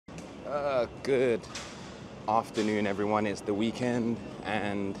Good afternoon, everyone. It's the weekend,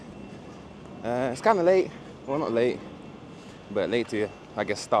 and it's kind of late. Well, not late, but late to, I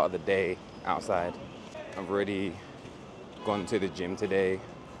guess, start of the day outside. I've already gone to the gym today,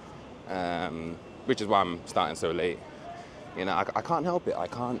 which is why I'm starting so late. You know, I can't help it. I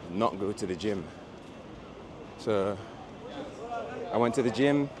can't not go to the gym. So I went to the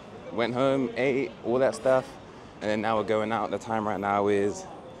gym, went home, ate, all that stuff, and then now we're going out. The time right now is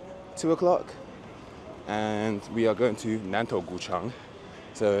 2 o'clock, and we are going to Nantou.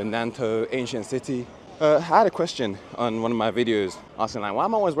 So Nantou, ancient city. I had a question on one of my videos asking like, why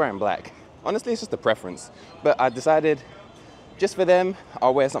am I always wearing black? Honestly, it's just a preference, but I decided just for them,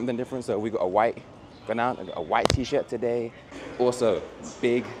 I'll wear something different. So we got a white, I got a white t-shirt today. Also,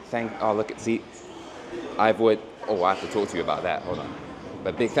 big look at, see, I have to talk to you about that, hold on.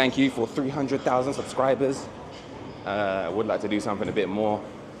 But big thank you for 300,000 subscribers. I would like to do something a bit more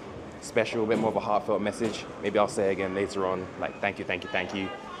special, a bit more of a heartfelt message. Maybe I'll say again later on, like thank you.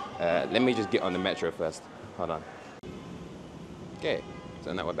 Let me just get on the metro first. Hold on. Okay,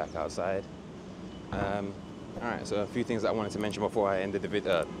 so now we're back outside. All right, so a few things that I wanted to mention before I ended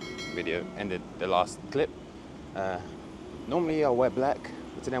the ended the last clip. Normally I'll wear black,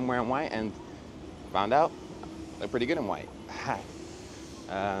 but today I'm wearing white, and found out I look pretty good in white.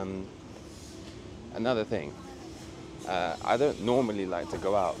 Another thing, I don't normally like to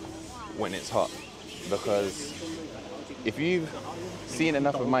go out when it's hot, because if you've seen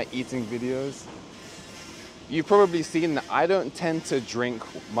enough of my eating videos, you've probably seen that I don't tend to drink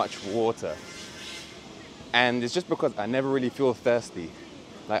much water. And it's just because I never really feel thirsty.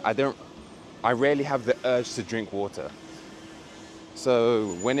 Like I rarely have the urge to drink water.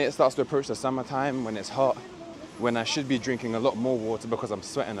 So when it starts to approach the summertime, when it's hot, when I should be drinking a lot more water because I'm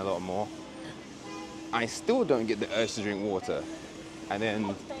sweating a lot more, I still don't get the urge to drink water. And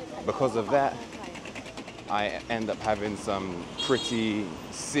then because of that, I end up having some pretty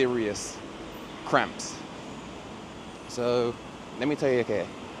serious cramps. So let me tell you, okay,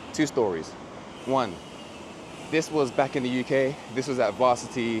 two stories. One, this was back in the UK. This was at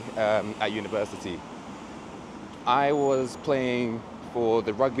varsity at university. I was playing for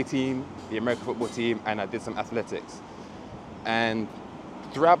the rugby team, the American football team, and I did some athletics. And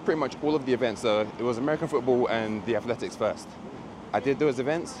throughout pretty much all of the events, so it was American football and the athletics first. I did those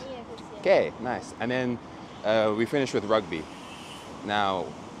events. Okay, nice. And then we finished with rugby. Now,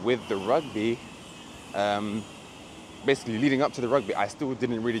 with the rugby, basically leading up to the rugby, I still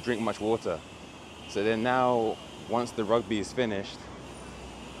didn't really drink much water. So then now, once the rugby is finished,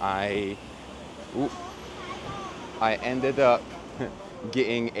 I ended up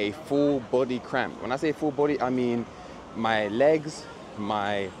getting a full body cramp. When I say full body, I mean my legs,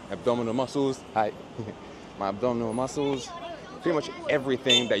 my abdominal muscles, my abdominal muscles, pretty much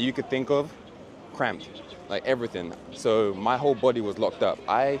everything that you could think of, cramped, like everything. So my whole body was locked up.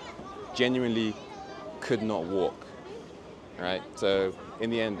 I genuinely could not walk, right? So in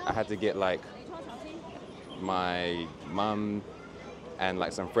the end, I had to get like my mum and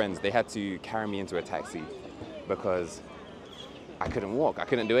like some friends, they had to carry me into a taxi because I couldn't walk. I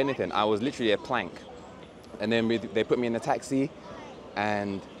couldn't do anything. I was literally a plank. And then they put me in a taxi,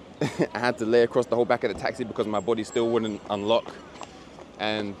 and I had to lay across the whole back of the taxi because my body still wouldn't unlock.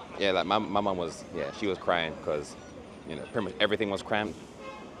 And yeah, like my mum was, she was crying because, you know, pretty much everything was cramped.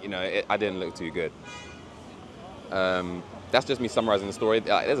 You know, I didn't look too good. That's just me summarizing the story.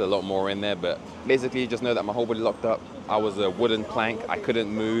 There's a lot more in there, but basically just know that my whole body locked up. I was a wooden plank. I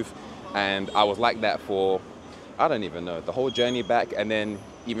couldn't move, and I was like that for, I don't even know, the whole journey back, and then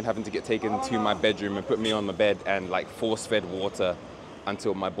even having to get taken to my bedroom and put me on the bed and like force-fed water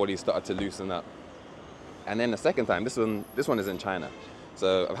until my body started to loosen up. And then the second time, this one is in China.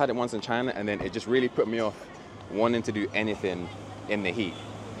 So I've had it once in China, and then it just really put me off wanting to do anything in the heat.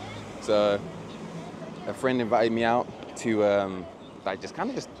 So a friend invited me out to like just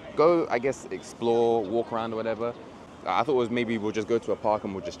go, I guess, explore, walk around or whatever. I thought it was maybe we'll just go to a park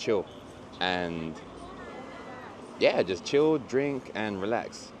and we'll just chill. And yeah, just chill, drink, and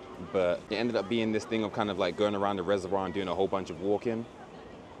relax. But it ended up being this thing of kind of like going around the reservoir and doing a whole bunch of walking.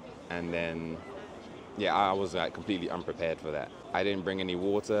 And then, yeah, I was like completely unprepared for that. I didn't bring any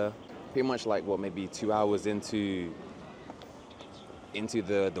water. Pretty much like, what, maybe 2 hours into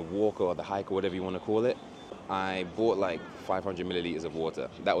the walk or the hike or whatever you want to call it, I bought like 500 milliliters of water.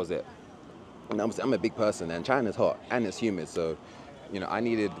 That was it. And I'm a big person, and China's hot and it's humid, so you know I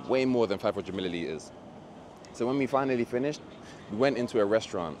needed way more than 500 milliliters. So when we finally finished, we went into a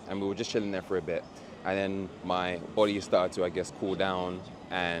restaurant and we were just chilling there for a bit. And then my body started to, I guess, cool down,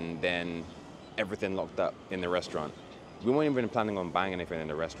 and then everything locked up in the restaurant. We weren't even planning on buying anything in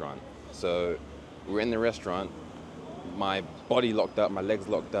the restaurant. So we're in the restaurant, my body locked up, my legs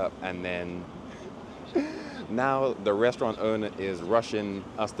locked up, and then now the restaurant owner is rushing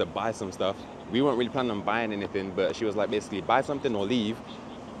us to buy some stuff. We weren't really planning on buying anything, but she was like, basically, buy something or leave.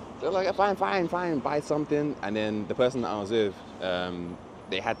 So I was like, fine, buy something. And then the person that I was with,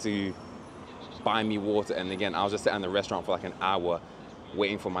 they had to buy me water. And again, I was just sitting in the restaurant for like an hour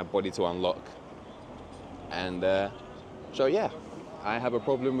waiting for my body to unlock. And so yeah, I have a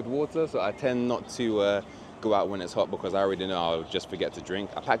problem with water, so I tend not to go out when it's hot because I already know I'll just forget to drink.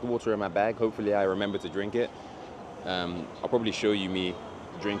 I packed water in my bag. Hopefully I remember to drink it. I'll probably show you me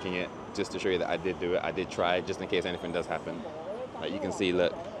drinking it just to show you that I did do it. I did try it just in case anything does happen. Like you can see,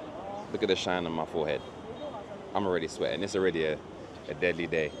 look at the shine on my forehead. I'm already sweating. It's already a deadly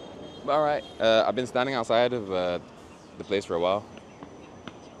day. But all right, I've been standing outside of the place for a while.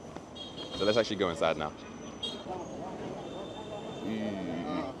 So let's actually go inside now.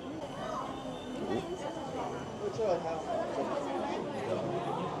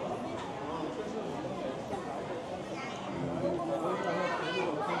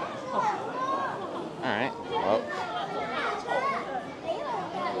 All right, well.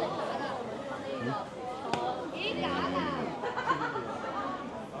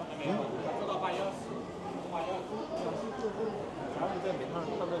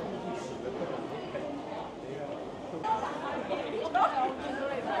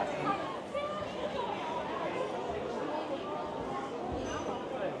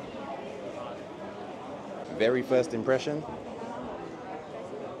 Very first impression,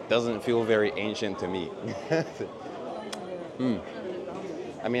 doesn't feel very ancient to me.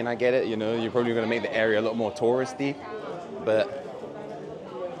 I mean, I get it, you know, you're probably going to make the area a lot more touristy, but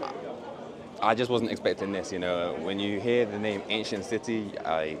I just wasn't expecting this, you know. When you hear the name Ancient City,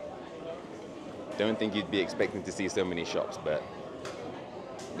 I don't think you'd be expecting to see so many shops, but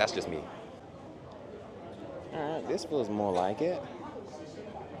that's just me. All right, this feels more like it.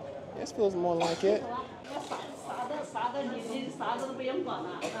 This feels more like it.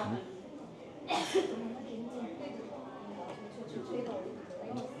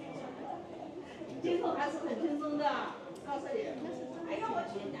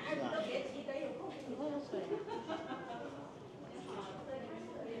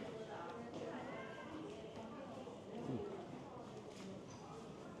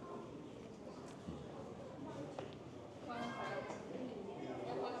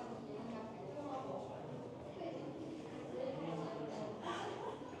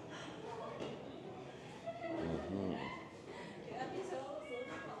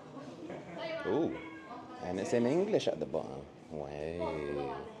 Ooh, and it's in English at the bottom.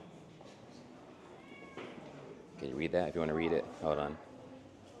 Wow. Can you read that if you want to read it? Hold on.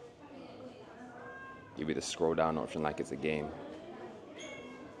 Give you the scroll down option like it's a game.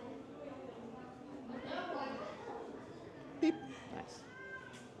 Beep. Nice.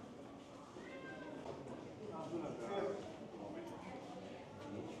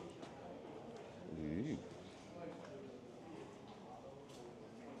 Ooh.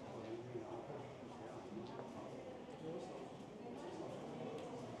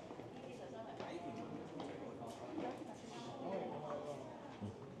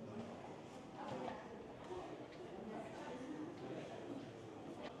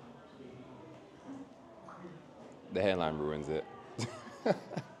 The hairline ruins it.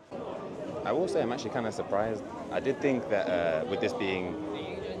 I will say I'm actually kind of surprised. I did think that with this being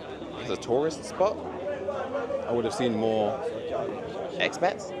a tourist spot, I would have seen more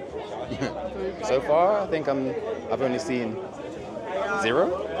expats. So far, I think I've only seen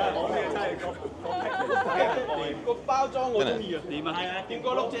 0.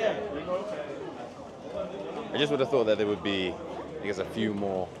 I just would have thought that there would be, I guess, a few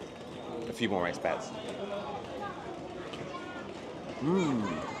more expats.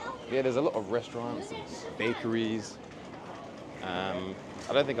 Yeah, there's a lot of restaurants, bakeries. I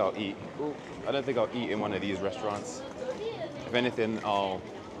don't think I'll eat. I don't think I'll eat in one of these restaurants. If anything, I'll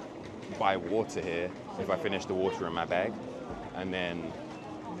buy water here if I finish the water in my bag, and then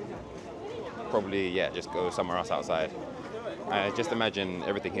probably just go somewhere else outside. I just imagine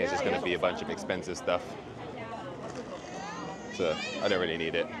everything here is just going to be a bunch of expensive stuff, so I don't really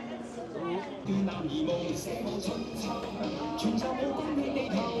need it.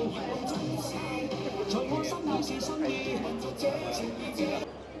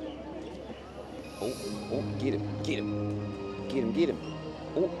 Oh, get him. Oh, get him. Get him.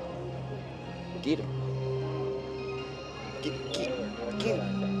 Oh.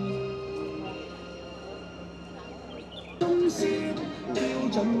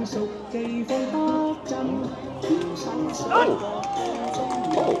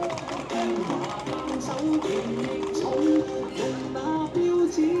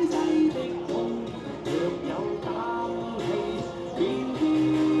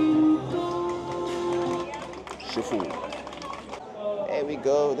 There we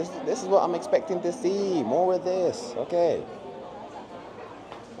go. This is what I'm expecting to see. More of this. Okay.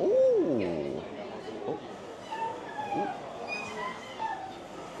 Ooh. Oh.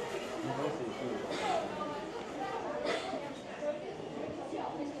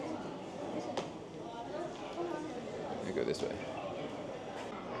 Let me go this way.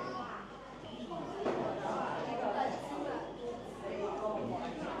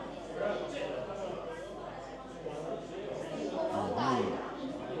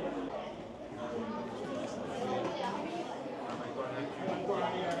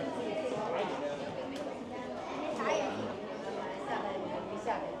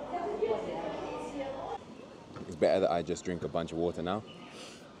 It's better that I just drink a bunch of water now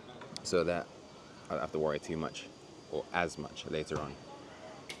so that I don't have to worry too much or as much later on.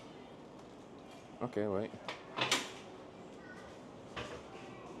 Okay, wait.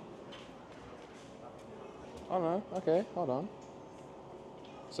 Oh no, okay, hold on.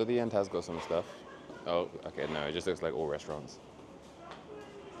 So the end has got some stuff. Oh, okay, no, it just looks like all restaurants.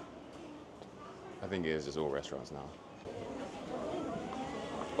 I think it is just all restaurants now.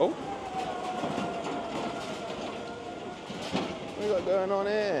 Oh! What we got going on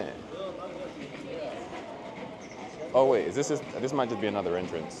here? Oh wait, this might just be another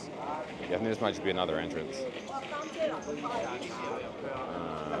entrance. Yeah, I think this might just be another entrance.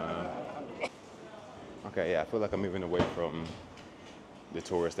 Okay, yeah, I feel like I'm moving away from the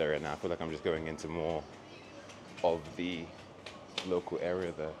tourist area now. I feel like I'm just going into more of the local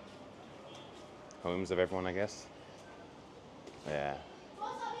area, the homes of everyone, I guess. Yeah.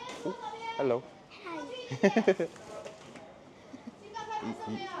 Ooh, hello. Hi.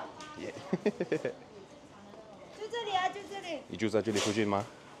 Yeah. 就这里啊，就这里。你住在这里附近吗？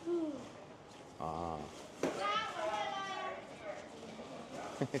啊。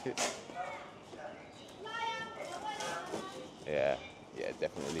Yeah, yeah,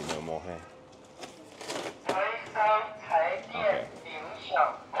 definitely no more here.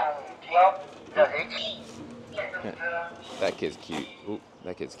 Okay. That kid's cute. Ooh,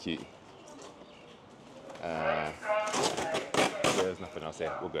 that kid's cute. There's nothing else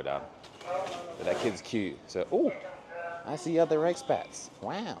here. We'll go down. But that kid's cute. So, ooh, I see other expats.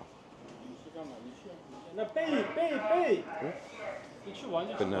 Wow.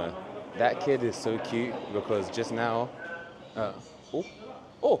 But no, that kid is so cute because just now,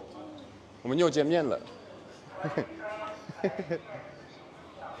 oh, 我们又见面了。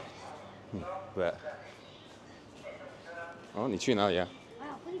But, 哦，你去哪里啊？我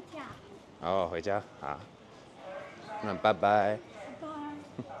要回家。哦，回家好。那拜拜。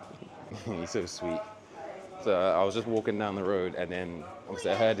He's so sweet. So I was just walking down the road, and then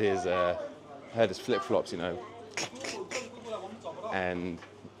obviously I heard his flip flops, you know, and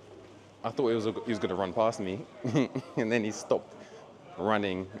I thought he was gonna run past me, and then he stopped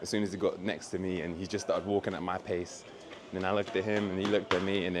running as soon as he got next to me, and he just started walking at my pace. And then I looked at him, and he looked at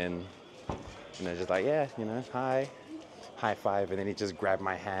me, and then, you know, just like, yeah, you know, hi, high five, and then he just grabbed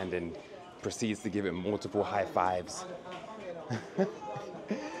my hand and proceeds to give it multiple high fives.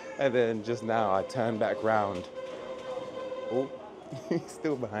 And then just now I turned back round. Oh, he's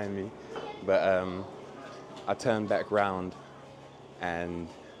still behind me. But I turned back round, and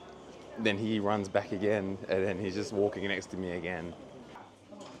then he runs back again, and then he's just walking next to me again.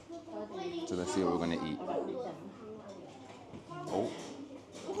 So let's see what we're gonna eat. Oh.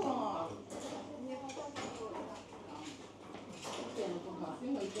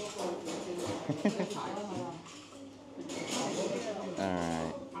 All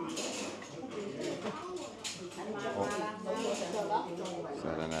right. So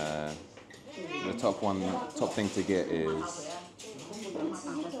then the top thing to get is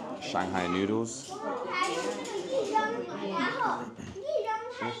Shanghai noodles.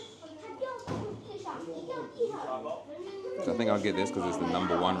 So I think I'll get this because it's the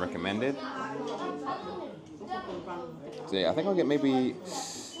 #1 recommended. So yeah, I think I'll get maybe.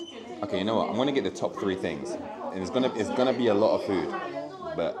 Okay, you know what? I'm gonna get the top 3 things, and it's gonna be a lot of food,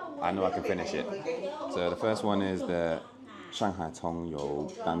 but I know I can finish it. So the first one is the Shanghai 葱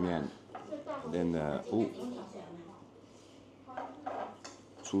油蛋面, then the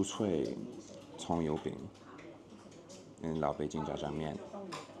酥脆葱油饼, and 老北京炸酱面.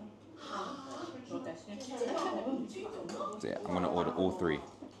 So yeah, I'm gonna order all 3.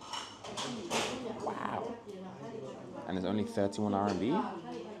 Wow. And it's only 31 RMB?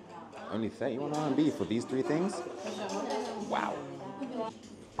 Only 31 RMB for these 3 things? Wow.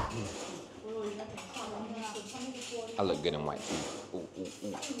 I look good in white too. Ooh, ooh,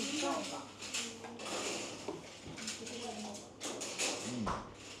 ooh.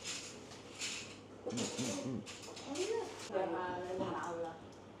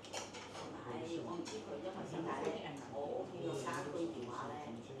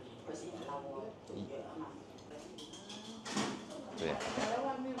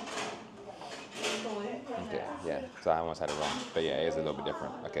 So I almost had it wrong. But yeah, it is a little bit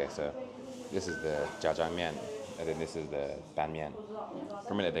different. Okay, so this is the jjajangmian, and then this is the banmian.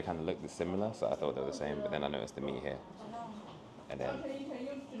 For a minute, they kind of looked similar, so I thought they were the same. But then I noticed the meat here, and then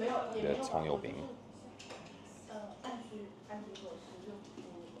the 葱油饼.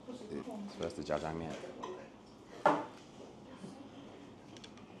 So that's the jjajangmian.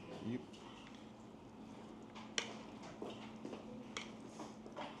 Yep.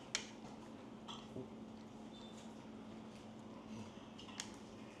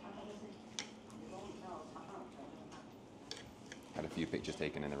 Had a few pictures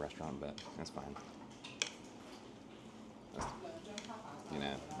taken in the restaurant, but that's fine. That's, you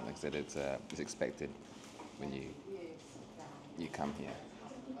know, like I said, it's expected when you come here,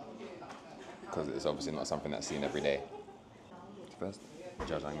 because it's obviously not something that's seen every day. First,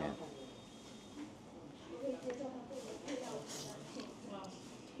 jjajangmian.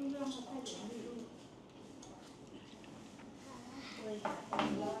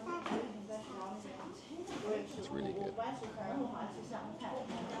 It's really good.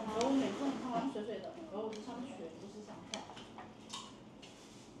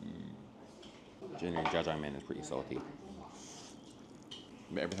 Generally, jjajangmian is pretty salty.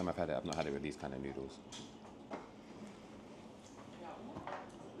 But every time I've had it, I've not had it with these kind of noodles.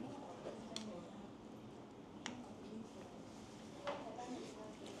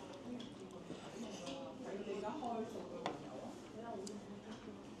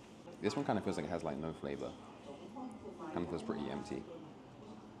 This one kind of feels like it has like no flavor. Kind of feels pretty empty.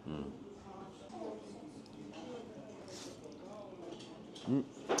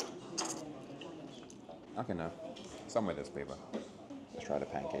 Okay, no. Somewhere there's flavor. Let's try the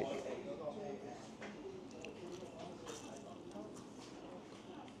pancake.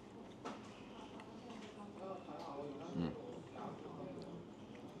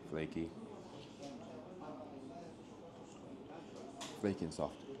 Flaky. Flaky and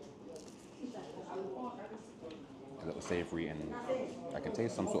soft. A little savory, and I can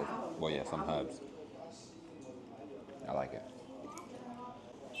taste some sort of, well, yeah, some herbs. I like it.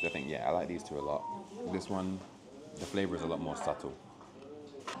 So I think, yeah, I like these two a lot. This one, the flavor is a lot more subtle.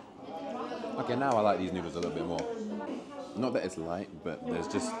 Okay, now I like these noodles a little bit more. Not that it's light, but there's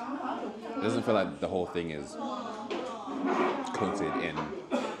just, it doesn't feel like the whole thing is coated in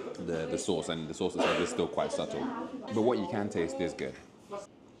the sauce, and the sauce itself is still quite subtle. But what you can taste is good.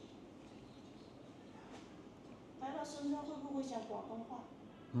 来到深圳会不会讲广东话？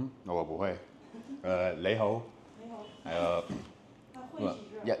我不會。你好。你好。係啊。那会几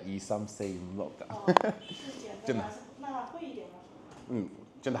句？ 1、2、3、4、5、6的。是简单还是那会一点吗？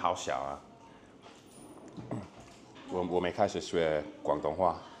真的好小啊。我没开始学广东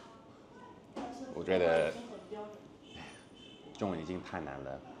话，我觉得中文已经太难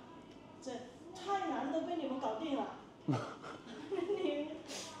了。这太难都被你们搞定了。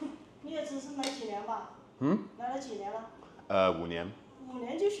你也只是来几年吧？来了几年了？5年。5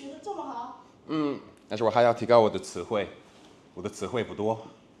年就学得这么好？但是我还要提高我的词汇，我的词汇不多。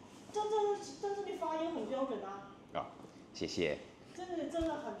但是你发音很标准啊。啊，谢谢。真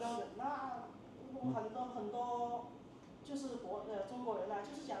的很标准。那很多就是中国人啊，就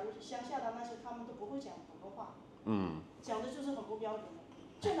是假如乡下的那些，他们都不会讲普通话。讲的就是很不标准的。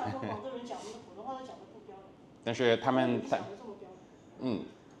就哪怕广州人讲的普通话都讲的不标准。但是他们讲的这么标准。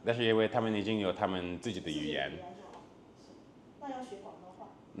但是因为他们已经有他们自己的语言。那要学广东话。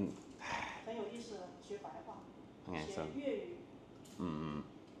很有意思，学白话，学粤语。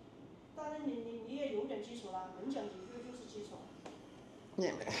当然你也有点基础了，能讲几句就是基础。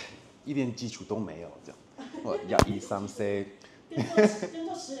一点基础都没有，这样。1、2、3、4。跟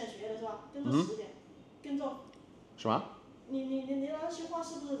着10点学的是吧？跟着10点，跟着。什么？你那些话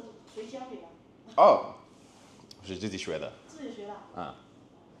是不是谁教你的？哦，是自己学的。自己学的。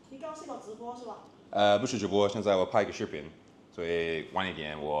你刚刚是搞直播是吧？不是直播，现在我拍一个视频，所以晚一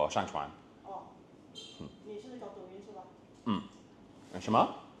点我上传。你是搞抖音是吧？什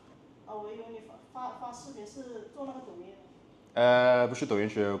么？我以为你发视频是做那个抖音。不是抖音，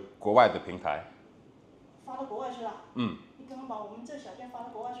是国外的平台。发到国外去了？你刚刚把我们这小店发到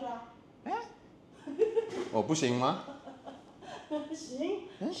国外去了？我不行吗？行，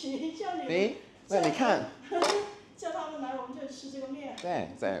叫你。对，那你看。叫他们来我们这里吃这个面。对，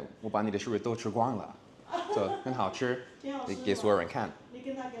我把你的视频都吃光了，就很好吃，挺好吃。给所有人看。你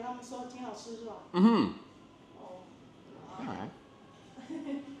给他们说挺好吃是吧？我们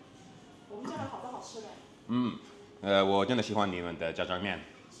这儿好多好吃的。我真的喜欢你们的炸酱面。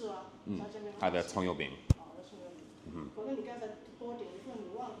是吧？它的葱油饼。好的葱油饼。可能你刚才多点一份，你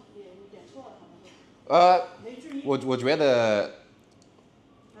忘了，你点错了可能是。没注意。我觉得，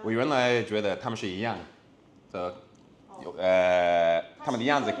我原来觉得他们是一样的，他们的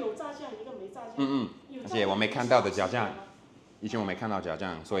样子，有炸酱，一个没炸酱。而且我没看到的饺酱，以前我没看到饺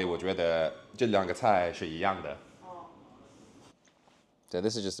酱，所以我觉得这两个菜是一样的。So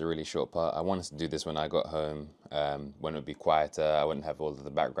this is just a really short part. I wanted to do this when I got home, when it would be quieter, I wouldn't have all of the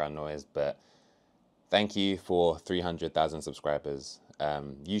background noise, but thank you for 300,000 subscribers.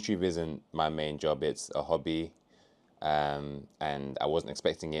 YouTube isn't my main job, it's a hobby, and I wasn't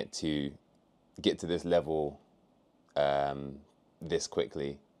expecting it to get to this level this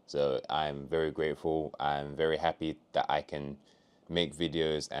quickly. So I'm very grateful. I'm very happy that I can make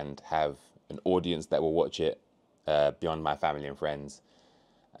videos and have an audience that will watch it beyond my family and friends.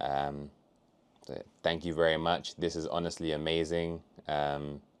 So thank you very much. This is honestly amazing.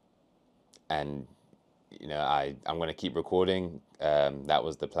 And you know, I'm going to keep recording. That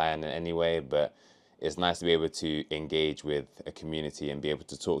was the plan anyway, but it's nice to be able to engage with a community and be able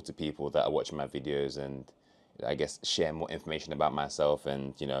to talk to people that are watching my videos and I guess share more information about myself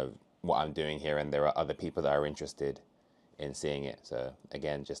and, you know, what I'm doing here. And there are other people that are interested in seeing it. So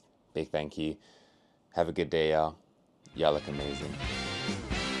again, just big thank you. Have a good day, y'all. Y'all look amazing.